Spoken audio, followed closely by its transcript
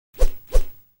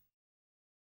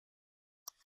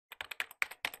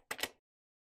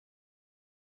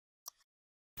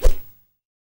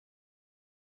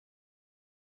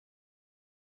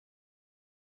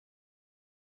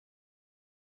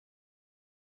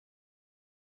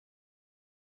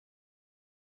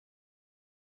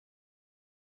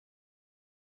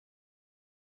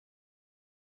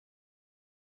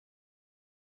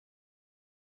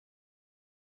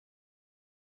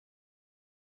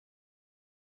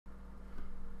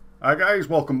Hi guys,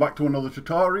 welcome back to another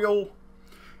tutorial.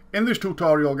 In this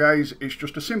tutorial guys, it's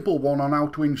just a simple one on how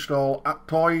to install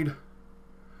Aptoid.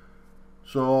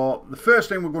 So the first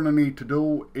thing we're going to need to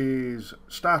do is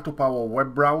start up our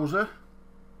web browser.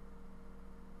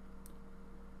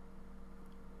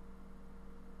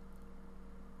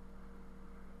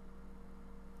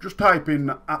 Just type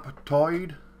in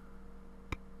Aptoid.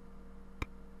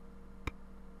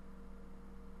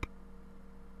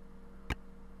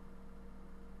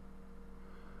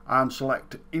 And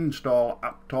select Install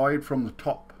Aptoid from the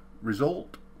top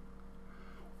result.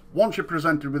 Once you're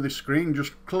presented with this screen,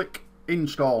 just click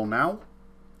Install Now.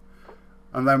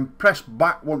 And then press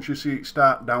back once you see it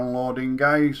start downloading,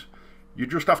 guys. You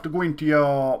just have to go into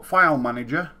your file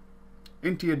manager,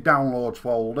 into your downloads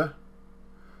folder,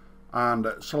 and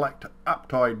select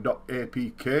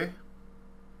aptoid.apk.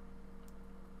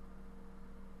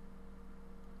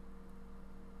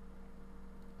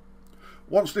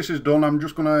 Once this is done, I'm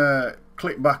just going to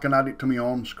click back and add it to my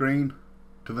home screen,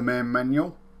 to the main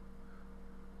menu.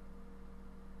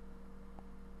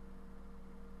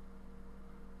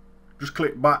 Just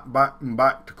click back and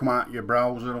back to come out of your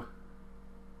browser.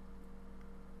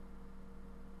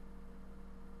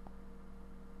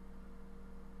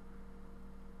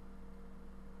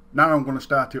 Now I'm going to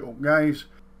start it up, guys.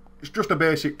 It's just a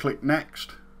basic click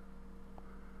next.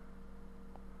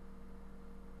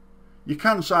 You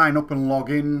can sign up and log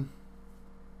in,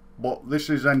 but this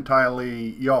is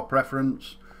entirely your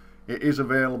preference. It is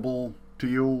available to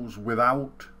use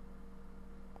without.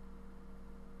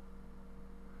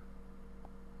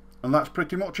 And that's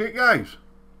pretty much it, guys.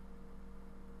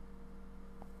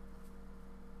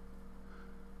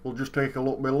 We'll just take a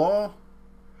look below.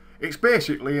 It's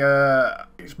basically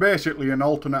an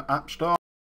alternate app store.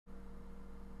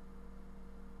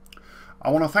 I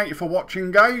want to thank you for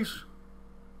watching, guys.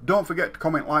 Don't forget to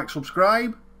comment, like,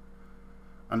 subscribe,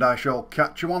 and I shall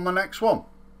catch you on the next one.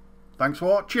 Thanks for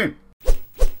watching.